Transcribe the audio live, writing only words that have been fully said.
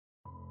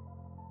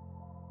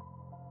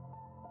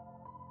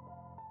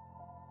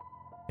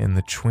in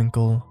the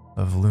Twinkle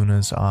of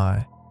Luna's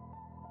Eye,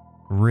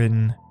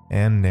 written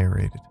and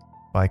narrated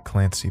by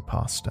Clancy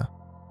Pasta.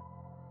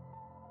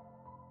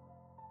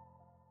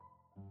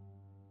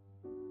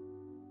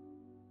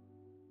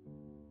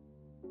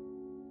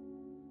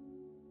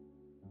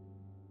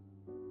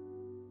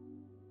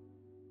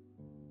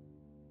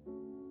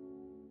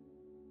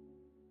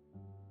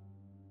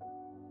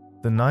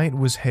 The night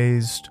was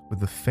hazed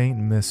with a faint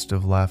mist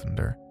of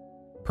lavender,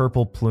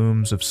 purple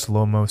plumes of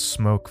slow-mo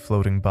smoke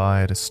floating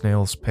by at a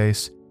snail's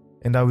pace,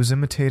 and I was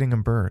imitating a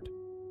bird.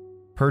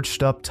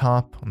 Perched up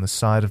top on the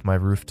side of my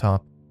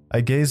rooftop,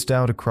 I gazed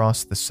out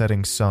across the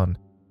setting sun,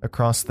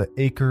 across the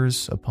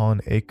acres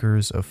upon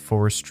acres of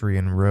forestry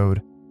and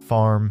road,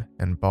 farm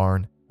and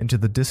barn, into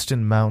the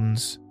distant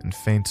mountains and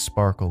faint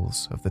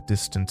sparkles of the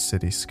distant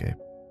cityscape.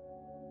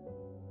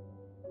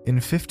 In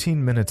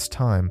 15 minutes'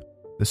 time,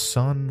 the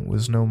sun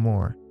was no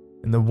more,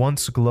 and the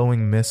once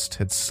glowing mist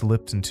had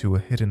slipped into a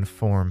hidden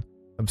form,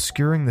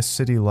 obscuring the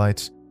city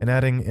lights and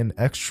adding an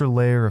extra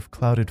layer of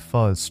clouded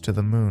fuzz to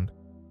the moon.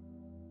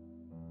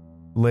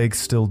 Legs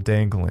still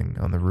dangling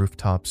on the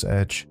rooftop's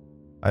edge,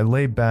 I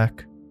lay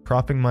back,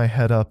 propping my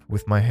head up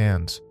with my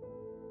hands.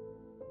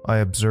 I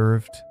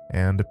observed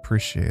and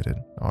appreciated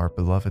our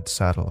beloved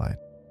satellite.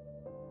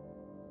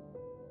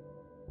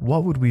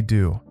 What would we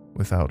do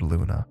without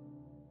Luna?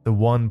 The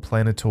one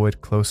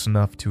planetoid close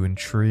enough to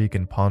intrigue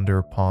and ponder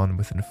upon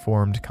with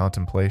informed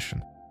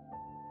contemplation.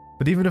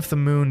 But even if the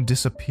moon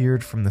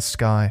disappeared from the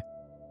sky,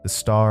 the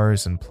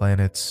stars and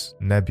planets,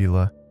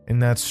 nebula, in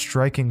that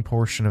striking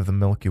portion of the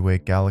Milky Way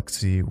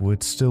galaxy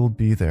would still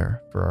be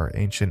there for our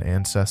ancient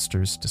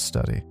ancestors to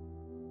study.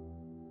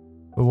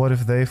 But what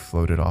if they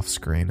floated off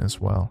screen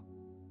as well?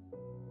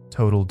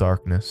 Total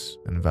darkness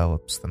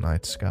envelops the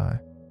night sky.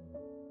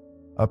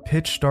 A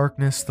pitch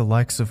darkness the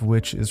likes of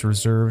which is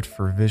reserved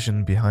for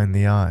vision behind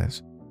the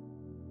eyes.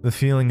 The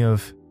feeling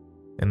of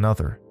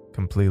another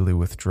completely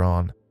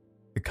withdrawn,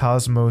 the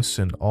cosmos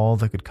and all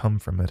that could come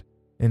from it,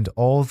 and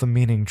all the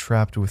meaning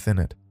trapped within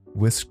it,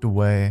 whisked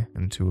away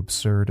into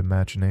absurd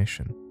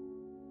imagination.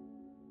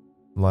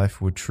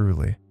 Life would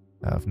truly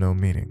have no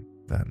meaning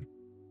then.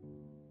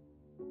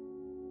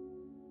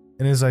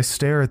 And as I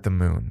stare at the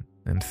moon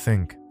and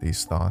think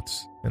these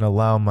thoughts and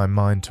allow my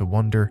mind to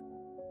wander,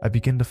 I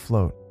begin to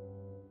float.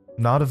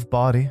 Not of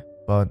body,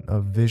 but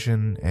of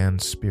vision and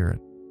spirit.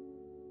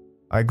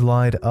 I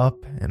glide up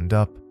and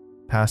up,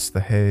 past the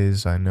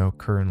haze I know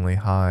currently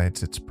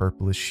hides its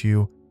purplish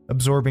hue,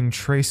 absorbing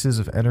traces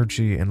of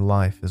energy and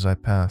life as I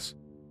pass.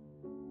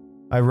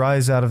 I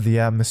rise out of the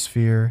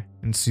atmosphere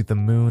and see the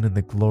moon in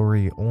the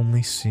glory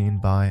only seen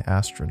by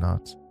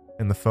astronauts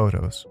in the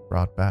photos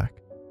brought back.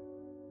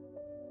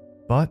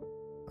 But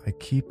I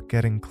keep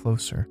getting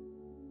closer.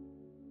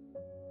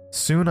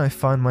 Soon I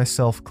find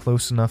myself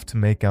close enough to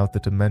make out the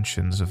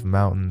dimensions of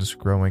mountains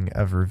growing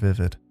ever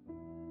vivid.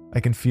 I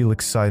can feel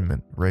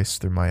excitement race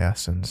through my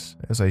essence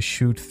as I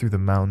shoot through the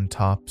mountain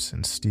tops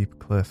and steep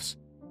cliffs.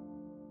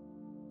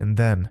 And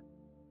then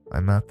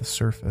I'm at the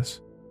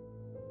surface.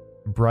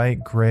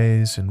 Bright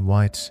grays and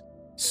whites,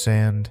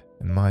 sand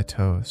and my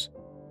toes.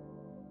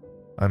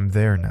 I'm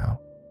there now,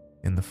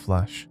 in the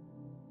flesh.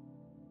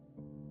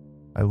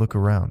 I look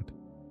around.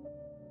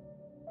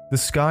 The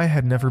sky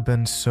had never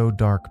been so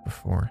dark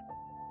before.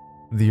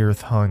 The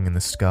earth hung in the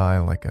sky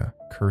like a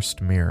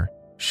cursed mirror,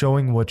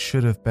 showing what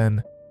should have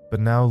been, but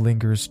now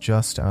lingers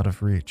just out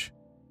of reach.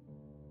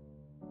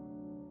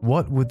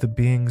 What would the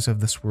beings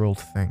of this world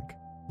think,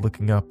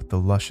 looking up at the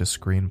luscious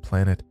green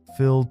planet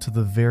filled to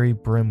the very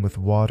brim with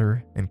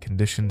water and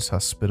conditions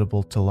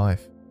hospitable to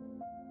life?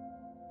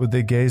 Would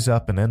they gaze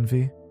up in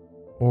envy?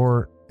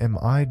 Or am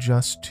I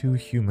just too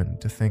human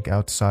to think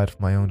outside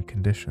of my own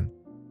condition?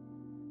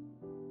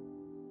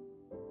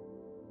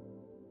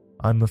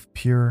 I'm of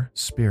pure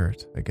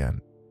spirit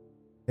again,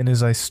 and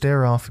as I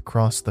stare off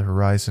across the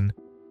horizon,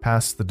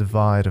 past the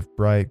divide of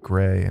bright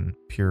gray and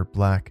pure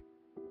black,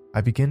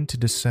 I begin to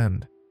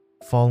descend,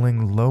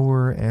 falling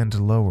lower and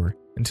lower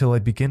until I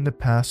begin to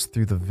pass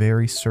through the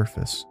very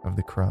surface of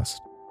the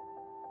crust.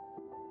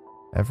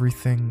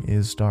 Everything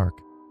is dark,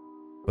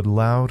 but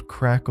loud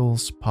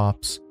crackles,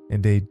 pops,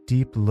 and a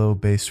deep low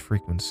bass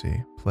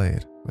frequency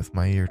played with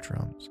my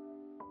eardrums.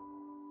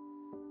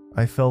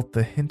 I felt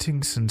the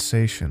hinting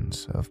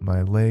sensations of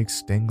my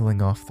legs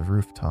dangling off the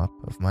rooftop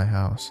of my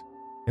house,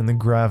 and the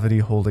gravity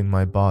holding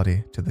my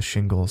body to the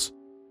shingles,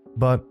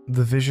 but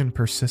the vision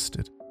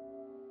persisted.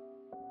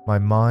 My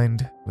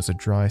mind was a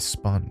dry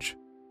sponge,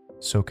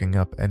 soaking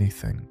up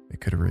anything it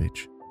could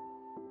reach.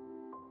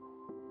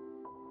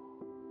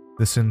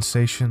 The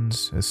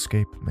sensations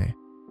escape me.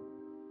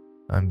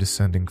 I'm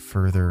descending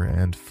further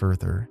and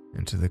further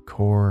into the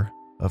core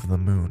of the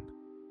moon.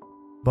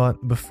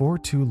 But before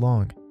too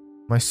long,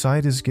 my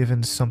sight is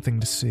given something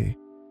to see.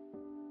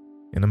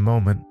 In a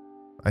moment,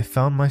 I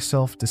found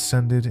myself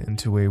descended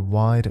into a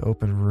wide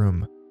open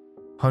room,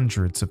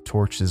 hundreds of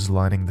torches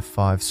lining the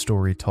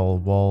 5-story tall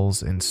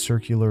walls in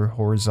circular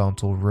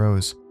horizontal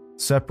rows,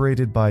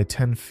 separated by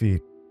 10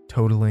 feet,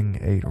 totaling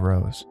 8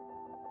 rows.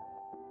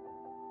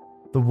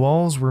 The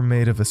walls were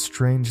made of a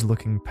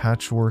strange-looking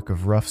patchwork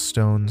of rough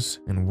stones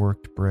and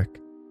worked brick,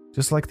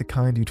 just like the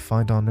kind you'd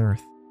find on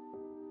Earth.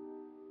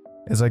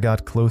 As I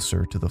got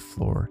closer to the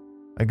floor,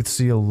 I could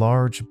see a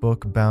large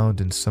book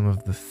bound in some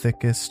of the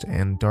thickest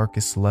and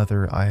darkest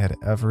leather I had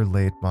ever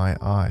laid my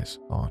eyes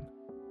on.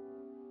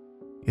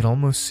 It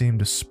almost seemed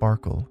to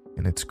sparkle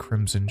in its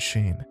crimson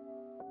sheen.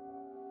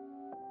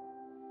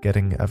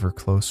 Getting ever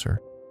closer,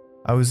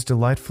 I was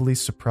delightfully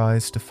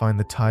surprised to find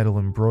the title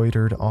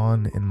embroidered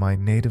on in my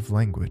native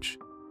language,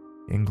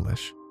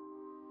 English.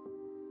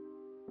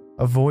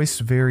 A voice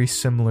very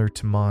similar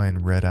to mine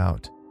read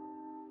out,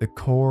 "The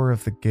core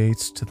of the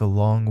gates to the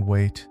long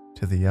wait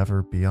to the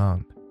ever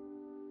beyond,"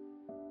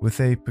 with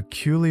a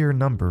peculiar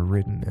number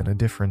written in a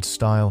different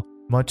style,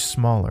 much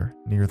smaller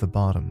near the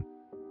bottom.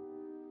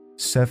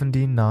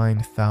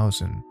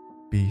 79,000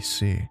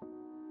 BC.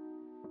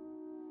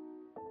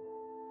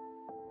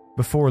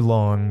 Before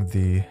long,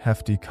 the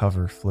hefty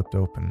cover flipped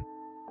open.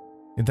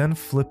 It then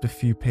flipped a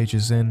few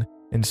pages in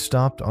and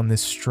stopped on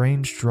this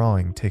strange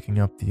drawing taking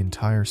up the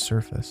entire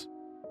surface.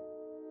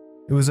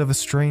 It was of a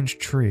strange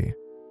tree,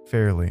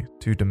 fairly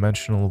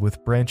two-dimensional,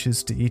 with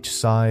branches to each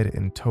side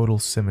in total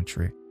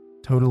symmetry,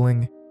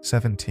 totaling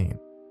 17,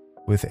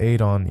 with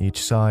 8 on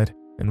each side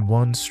and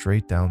 1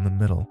 straight down the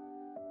middle.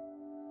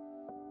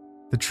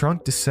 The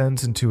trunk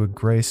descends into a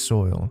gray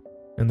soil,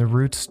 and the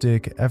roots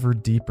dig ever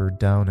deeper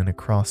down and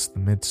across the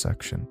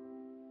midsection.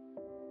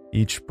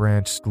 Each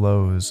branch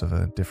glows of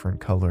a different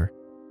color,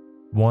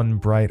 one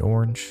bright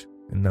orange,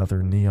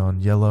 another neon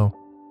yellow,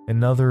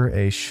 another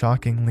a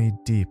shockingly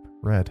deep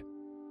red,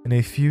 and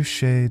a few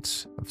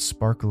shades of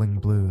sparkling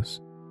blues.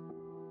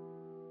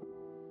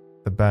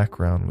 The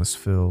background was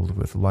filled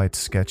with light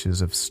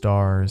sketches of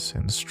stars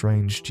and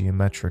strange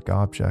geometric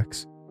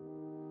objects.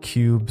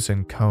 Cubes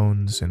and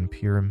cones and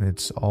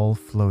pyramids all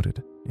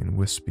floated in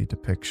wispy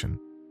depiction.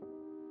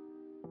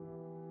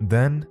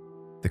 Then,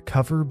 the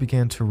cover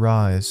began to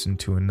rise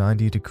into a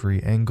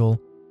 90-degree angle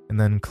and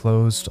then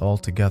closed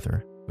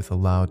altogether with a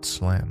loud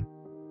slam.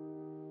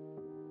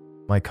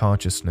 My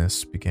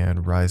consciousness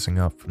began rising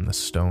up from the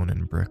stone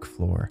and brick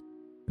floor,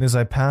 and as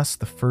I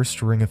passed the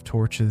first ring of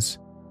torches,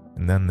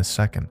 and then the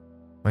second,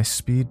 my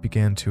speed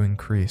began to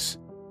increase.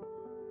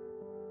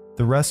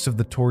 The rest of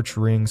the torch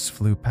rings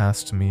flew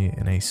past me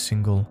in a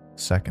single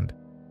second,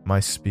 my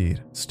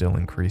speed still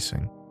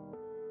increasing.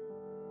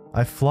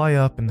 I fly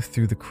up and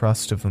through the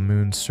crust of the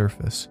moon's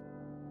surface,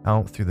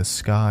 out through the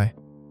sky,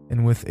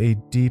 and with a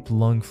deep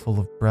lungful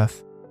of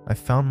breath, I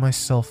found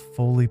myself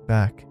fully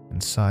back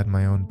inside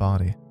my own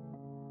body.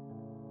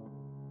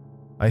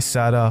 I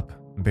sat up,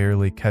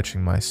 barely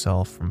catching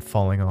myself from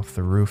falling off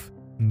the roof,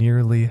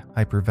 nearly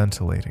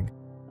hyperventilating,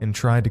 and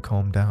tried to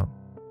calm down.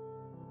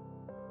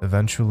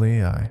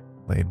 Eventually, I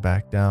laid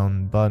back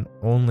down, but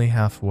only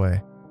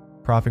halfway,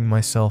 propping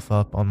myself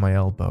up on my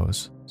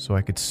elbows so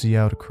I could see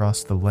out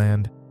across the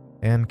land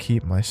and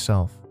keep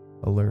myself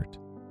alert.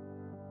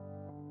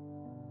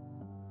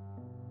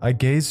 I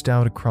gazed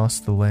out across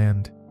the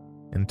land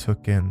and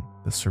took in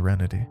the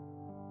serenity.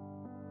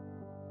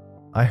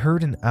 I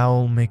heard an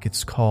owl make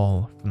its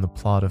call from the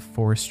plot of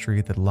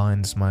forestry that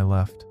lines my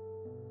left.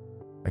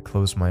 I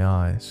close my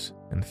eyes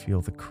and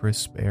feel the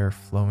crisp air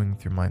flowing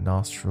through my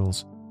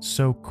nostrils,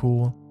 so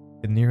cool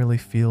it nearly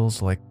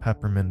feels like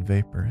peppermint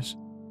vapors.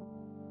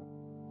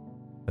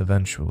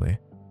 Eventually,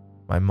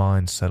 my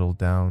mind settled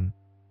down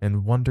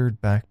and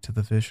wandered back to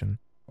the vision.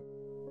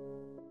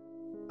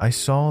 I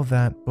saw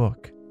that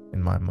book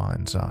in my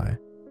mind's eye,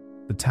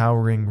 the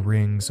towering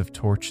rings of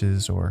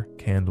torches or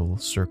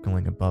candles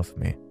circling above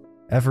me,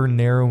 ever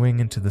narrowing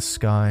into the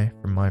sky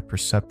from my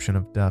perception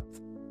of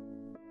depth.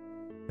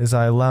 As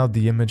I allowed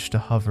the image to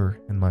hover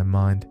in my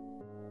mind,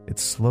 it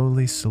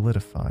slowly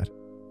solidified.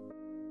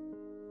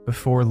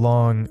 Before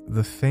long,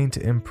 the faint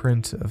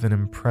imprint of an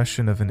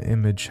impression of an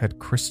image had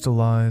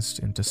crystallized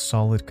into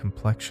solid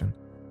complexion.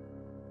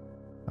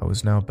 I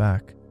was now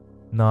back,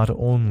 not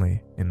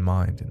only in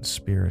mind and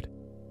spirit,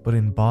 but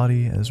in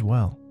body as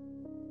well.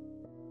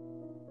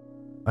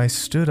 I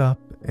stood up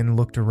and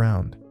looked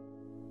around.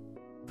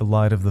 The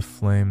light of the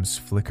flames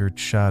flickered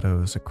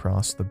shadows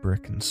across the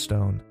brick and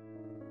stone.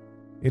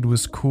 It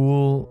was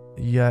cool,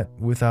 yet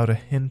without a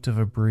hint of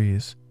a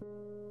breeze,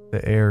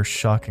 the air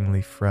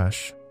shockingly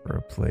fresh for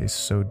a place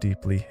so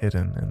deeply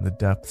hidden in the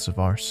depths of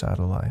our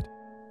satellite.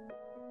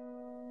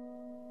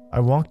 I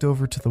walked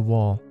over to the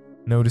wall,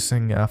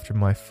 noticing after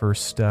my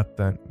first step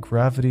that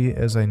gravity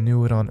as I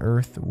knew it on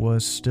Earth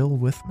was still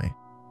with me.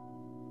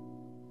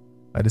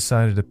 I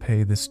decided to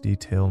pay this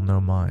detail no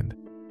mind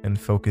and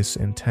focus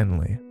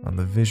intently on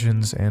the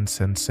visions and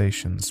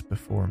sensations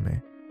before me.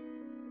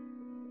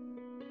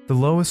 The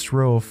lowest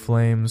row of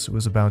flames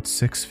was about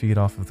 6 feet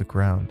off of the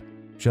ground,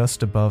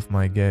 just above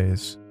my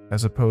gaze,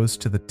 as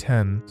opposed to the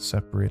 10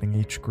 separating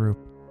each group.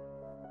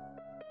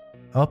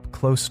 Up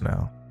close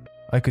now,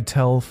 I could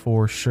tell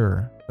for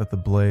sure that the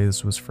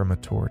blaze was from a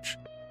torch,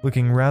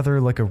 looking rather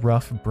like a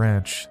rough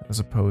branch as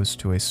opposed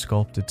to a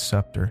sculpted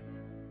scepter.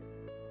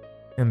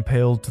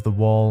 Impaled to the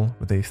wall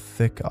with a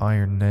thick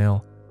iron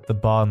nail, The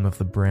bottom of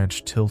the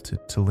branch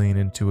tilted to lean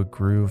into a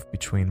groove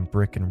between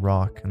brick and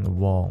rock in the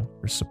wall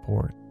for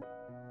support.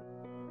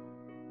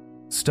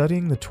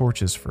 Studying the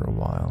torches for a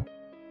while,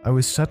 I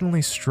was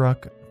suddenly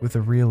struck with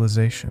a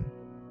realization,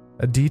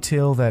 a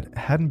detail that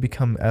hadn't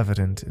become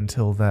evident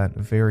until that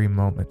very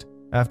moment,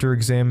 after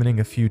examining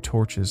a few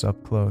torches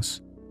up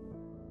close.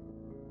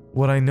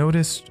 What I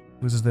noticed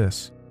was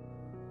this.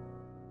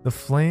 The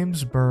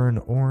flames burn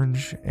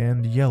orange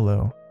and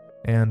yellow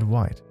and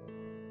white,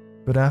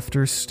 but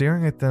after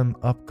staring at them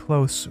up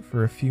close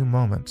for a few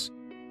moments,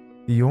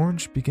 the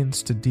orange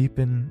begins to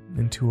deepen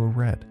into a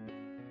red.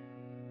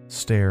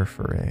 Stare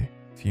for a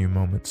few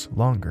moments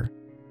longer,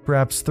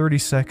 perhaps 30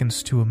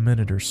 seconds to a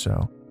minute or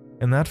so,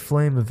 and that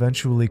flame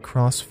eventually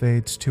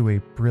crossfades to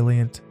a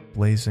brilliant,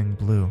 blazing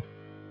blue.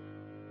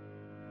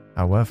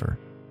 However,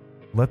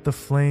 let the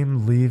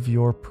flame leave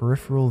your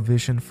peripheral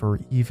vision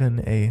for even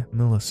a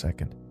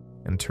millisecond,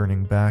 and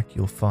turning back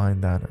you'll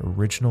find that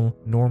original,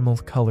 normal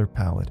color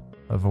palette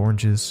of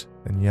oranges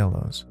and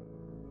yellows.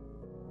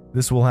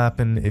 This will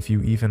happen if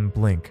you even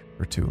blink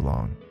for too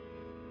long.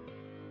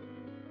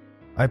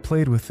 I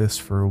played with this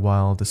for a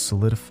while to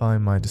solidify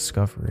my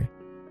discovery,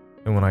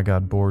 and when I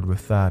got bored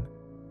with that,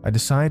 I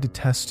decided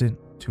to test it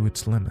to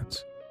its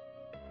limits.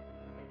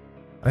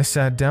 I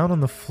sat down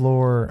on the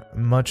floor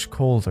much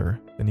colder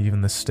than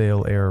even the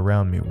stale air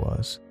around me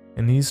was,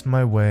 and eased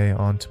my way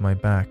onto my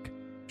back,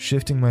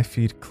 shifting my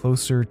feet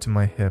closer to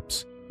my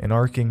hips and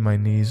arcing my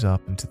knees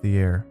up into the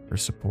air for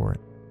support.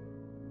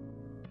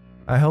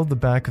 I held the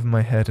back of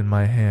my head in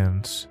my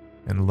hands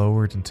and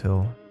lowered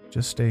until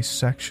just a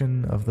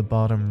section of the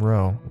bottom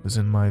row was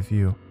in my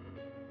view.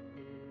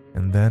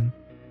 And then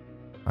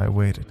I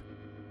waited.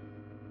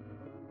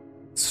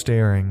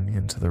 Staring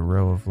into the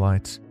row of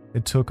lights,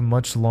 it took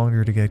much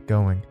longer to get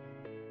going,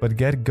 but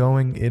get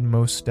going it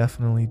most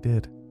definitely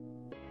did.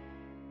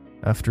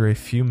 After a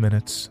few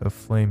minutes of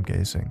flame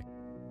gazing,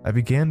 I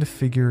began to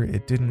figure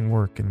it didn't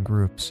work in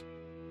groups,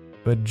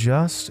 but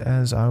just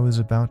as I was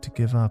about to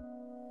give up,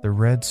 the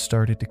red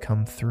started to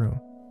come through.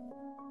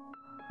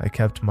 I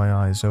kept my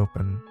eyes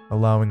open,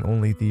 allowing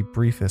only the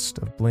briefest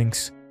of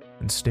blinks,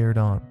 and stared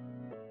on.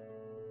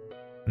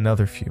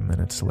 Another few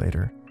minutes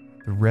later,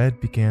 the red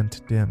began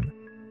to dim,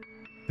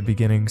 the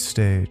beginning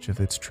stage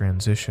of its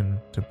transition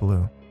to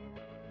blue.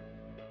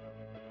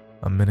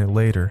 A minute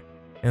later,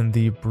 and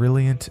the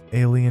brilliant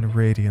alien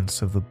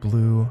radiance of the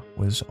blue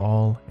was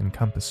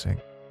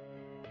all-encompassing.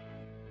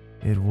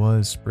 It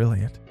was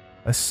brilliant,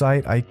 a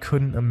sight I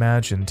couldn't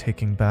imagine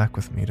taking back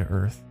with me to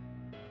Earth.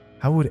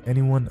 How would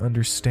anyone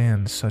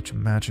understand such a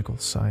magical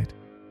sight?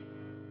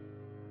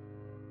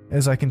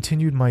 As I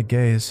continued my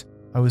gaze,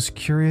 I was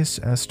curious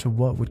as to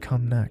what would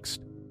come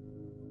next.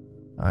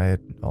 I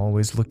had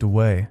always looked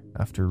away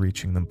after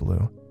reaching the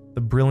blue,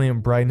 the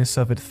brilliant brightness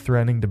of it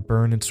threatening to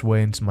burn its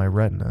way into my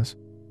retinas.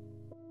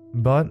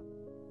 But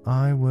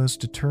I was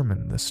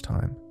determined this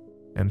time,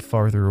 and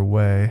farther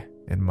away,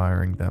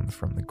 admiring them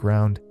from the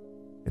ground,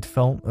 it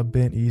felt a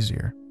bit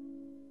easier.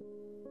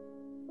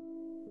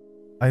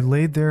 I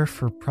laid there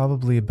for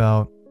probably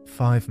about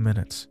 5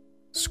 minutes,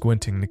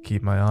 squinting to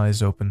keep my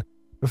eyes open,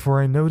 before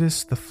I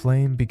noticed the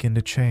flame begin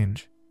to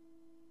change.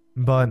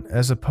 But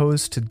as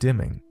opposed to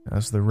dimming,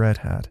 as the red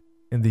had,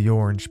 in the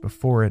orange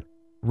before it,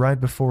 right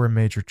before a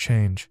major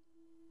change,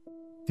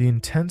 the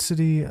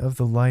intensity of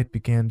the light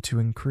began to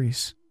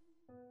increase.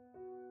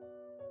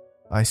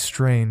 I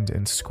strained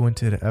and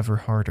squinted ever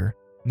harder,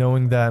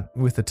 knowing that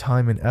with the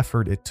time and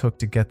effort it took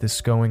to get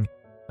this going,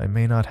 I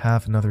may not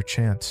have another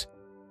chance.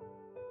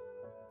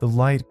 The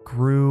light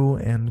grew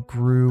and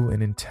grew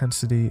in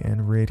intensity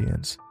and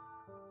radiance,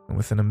 and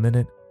within a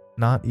minute,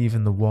 not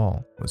even the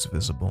wall was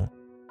visible.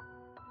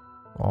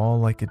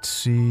 All I could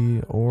see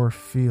or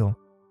feel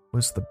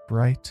was the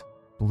bright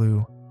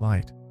blue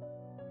light.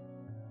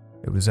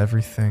 It was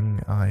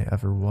everything I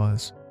ever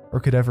was, or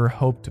could ever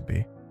hope to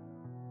be.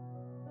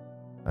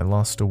 I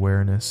lost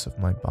awareness of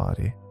my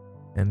body,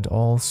 and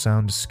all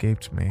sound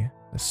escaped me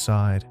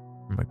aside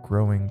from a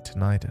growing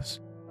tinnitus.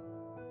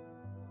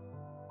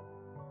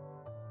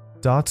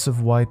 Dots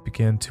of white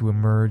began to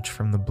emerge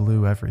from the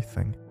blue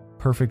everything,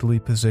 perfectly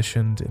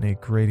positioned in a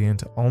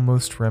gradient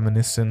almost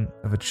reminiscent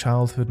of a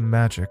childhood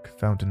magic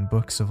found in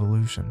books of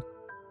illusion.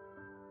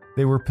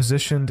 They were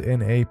positioned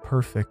in a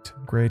perfect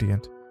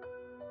gradient,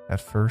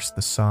 at first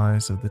the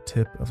size of the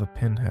tip of a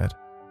pinhead,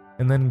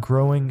 and then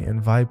growing and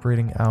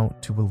vibrating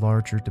out to a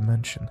larger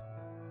dimension.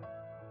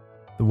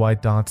 The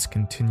white dots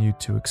continued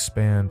to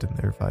expand in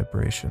their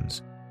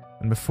vibrations,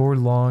 and before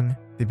long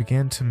they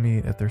began to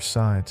meet at their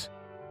sides,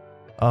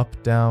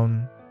 up,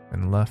 down,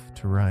 and left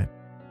to right.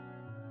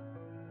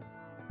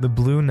 The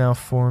blue now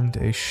formed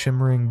a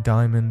shimmering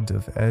diamond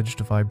of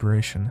edged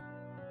vibration,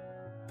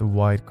 the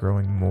white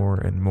growing more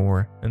and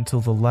more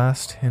until the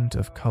last hint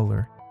of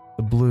color,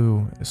 the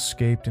blue,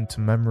 escaped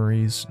into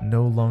memories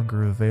no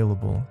longer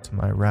available to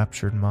my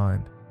raptured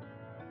mind.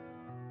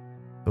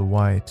 The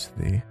white,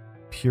 the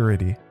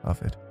purity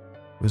of it,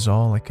 was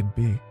all I could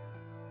be.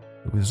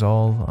 It was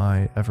all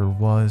I ever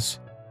was.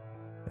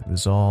 It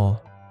was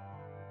all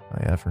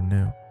I ever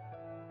knew.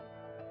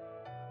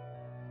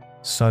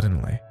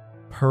 Suddenly,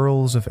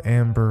 pearls of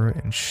amber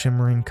and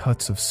shimmering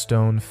cuts of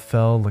stone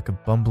fell like a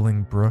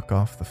bumbling brook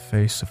off the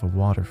face of a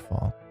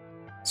waterfall.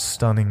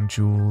 Stunning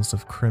jewels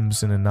of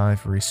crimson and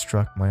ivory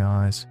struck my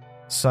eyes,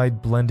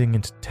 sight blending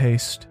into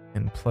taste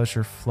and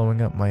pleasure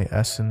flowing up my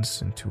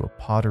essence into a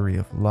pottery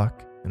of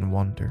luck and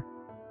wonder.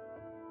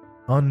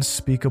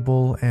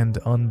 Unspeakable and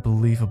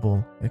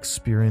unbelievable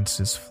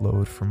experiences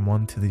flowed from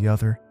one to the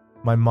other,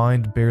 my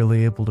mind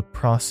barely able to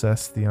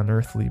process the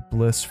unearthly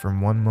bliss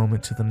from one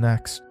moment to the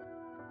next.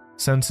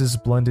 Senses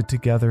blended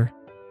together,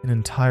 and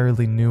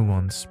entirely new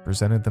ones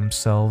presented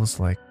themselves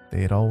like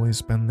they had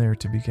always been there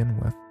to begin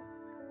with.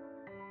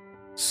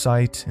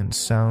 Sight and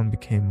sound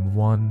became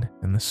one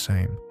and the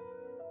same.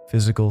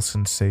 Physical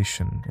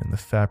sensation and the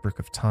fabric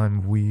of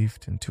time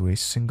weaved into a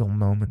single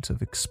moment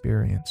of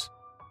experience.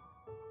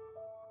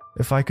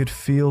 If I could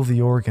feel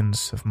the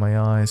organs of my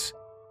eyes,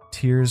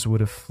 tears would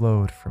have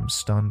flowed from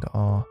stunned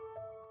awe.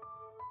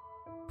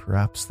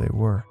 Perhaps they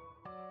were.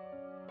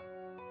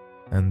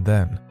 And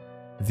then,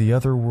 the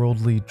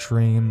otherworldly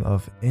dream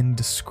of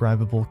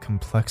indescribable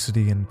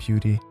complexity and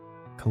beauty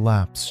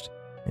collapsed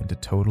into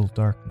total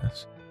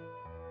darkness.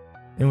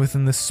 And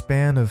within the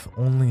span of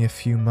only a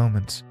few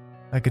moments,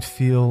 I could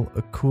feel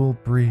a cool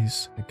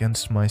breeze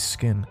against my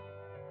skin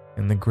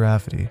and the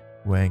gravity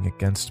weighing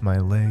against my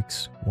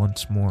legs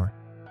once more.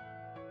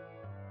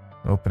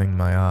 Opening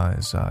my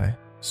eyes, I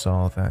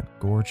saw that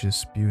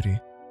gorgeous beauty,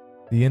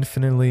 the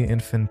infinitely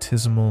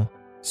infinitesimal,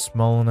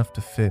 small enough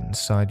to fit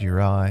inside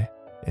your eye,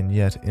 and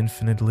yet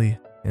infinitely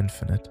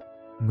infinite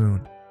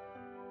moon.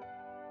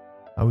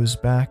 I was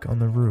back on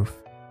the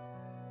roof,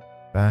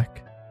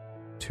 back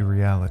to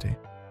reality.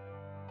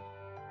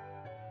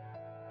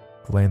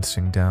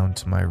 Glancing down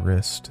to my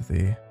wrist,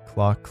 the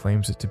clock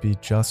claims it to be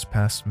just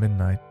past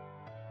midnight.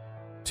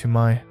 To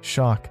my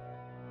shock,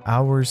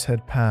 hours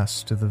had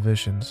passed to the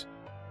visions.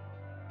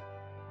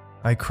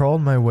 I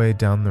crawled my way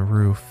down the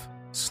roof,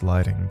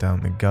 sliding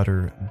down the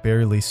gutter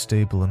barely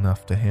stable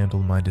enough to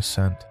handle my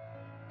descent.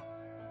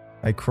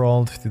 I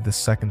crawled through the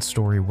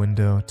second-story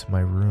window to my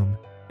room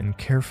and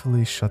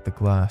carefully shut the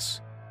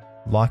glass,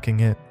 locking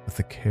it with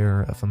the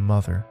care of a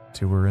mother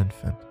to her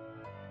infant.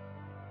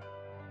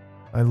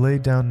 I lay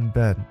down in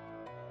bed,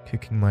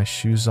 kicking my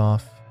shoes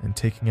off and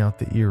taking out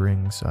the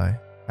earrings I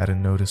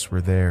hadn't noticed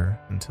were there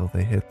until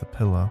they hit the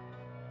pillow.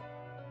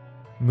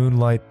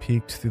 Moonlight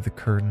peeked through the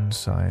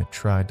curtains I had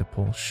tried to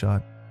pull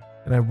shut,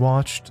 and I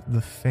watched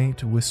the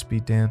faint wispy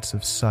dance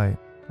of sight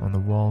on the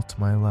wall to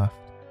my left.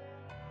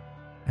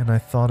 And I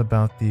thought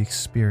about the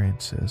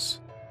experiences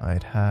I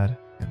had had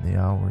in the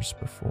hours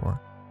before.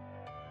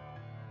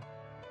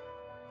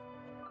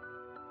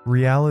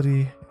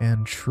 Reality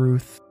and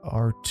truth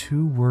are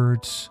two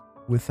words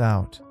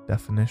without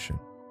definition.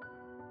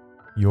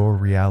 Your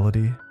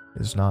reality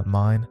is not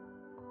mine,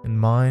 and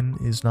mine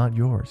is not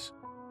yours.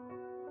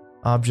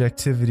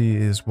 Objectivity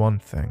is one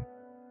thing,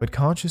 but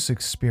conscious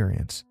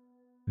experience,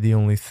 the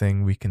only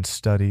thing we can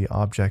study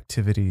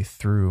objectivity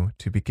through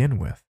to begin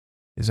with,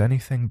 is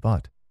anything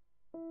but.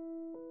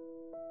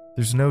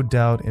 There's no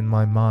doubt in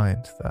my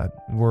mind that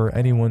were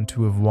anyone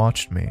to have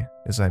watched me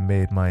as I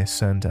made my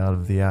ascent out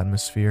of the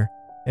atmosphere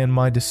and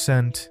my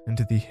descent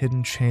into the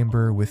hidden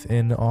chamber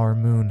within our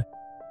moon,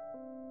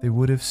 they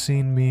would have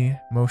seen me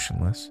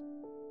motionless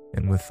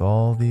and with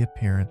all the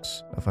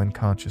appearance of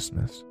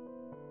unconsciousness,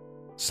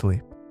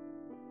 sleep.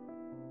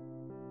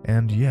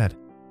 And yet,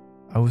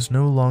 I was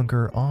no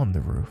longer on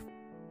the roof.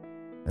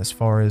 As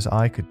far as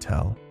I could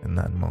tell in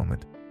that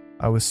moment,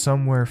 I was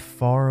somewhere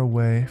far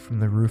away from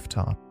the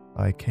rooftop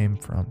I came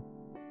from.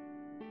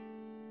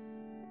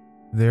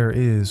 There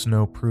is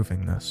no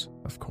proving this,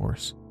 of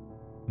course.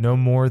 No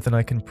more than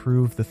I can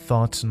prove the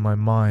thoughts in my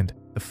mind,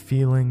 the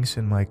feelings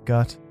in my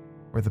gut,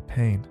 or the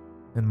pain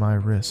in my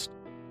wrist.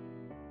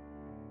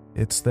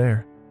 It's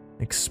there,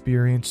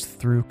 experienced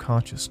through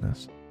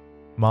consciousness,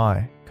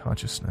 my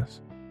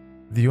consciousness,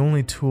 the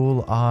only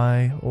tool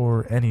I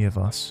or any of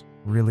us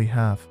really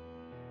have.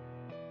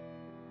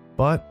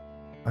 But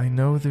I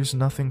know there's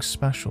nothing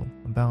special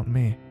about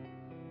me.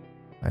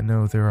 I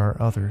know there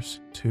are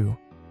others, too.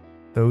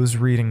 Those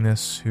reading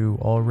this who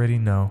already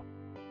know,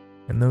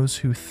 and those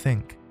who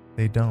think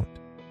they don't.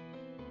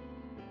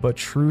 But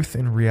truth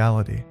and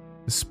reality,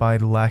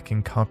 despite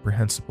lacking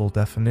comprehensible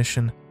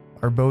definition,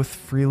 are both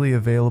freely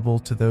available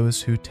to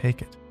those who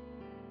take it,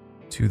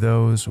 to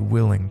those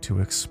willing to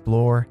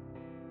explore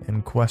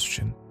and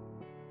question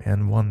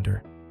and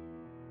wonder,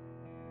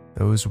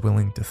 those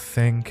willing to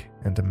think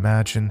and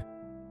imagine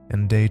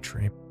and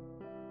daydream,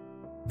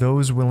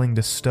 those willing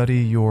to study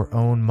your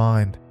own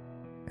mind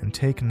and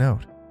take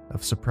note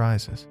of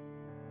surprises.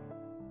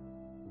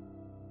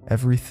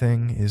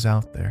 Everything is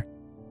out there,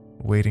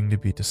 waiting to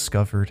be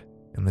discovered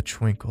in the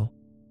twinkle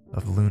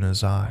of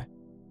Luna's eye.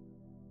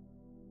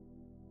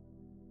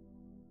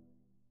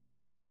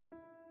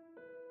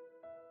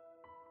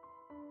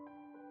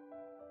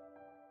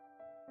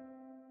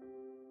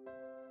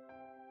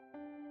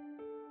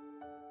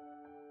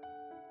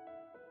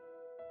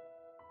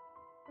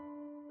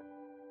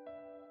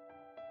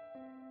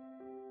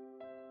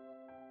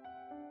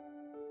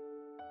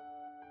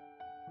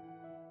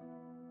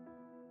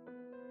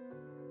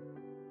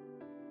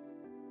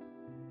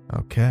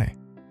 Okay.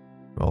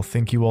 Well,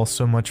 thank you all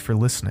so much for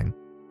listening.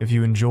 If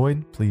you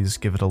enjoyed, please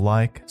give it a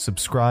like,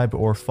 subscribe,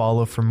 or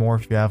follow for more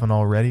if you haven't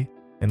already,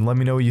 and let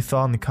me know what you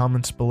thought in the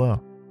comments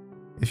below.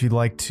 If you'd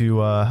like to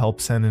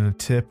help send in a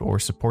tip or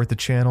support the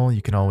channel,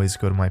 you can always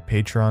go to my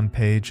Patreon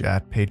page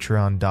at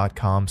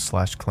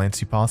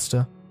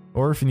patreon.com/clancypasta.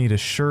 Or if you need a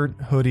shirt,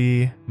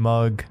 hoodie,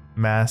 mug,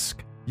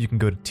 mask, you can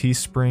go to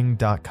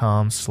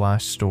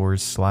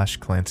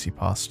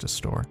teespring.com/stores/clancypasta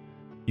store.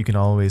 You can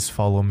always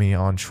follow me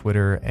on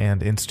Twitter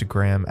and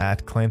Instagram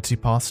at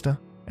clancypasta.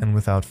 And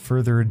without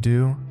further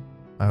ado,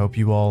 I hope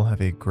you all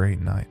have a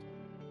great night.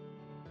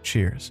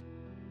 Cheers.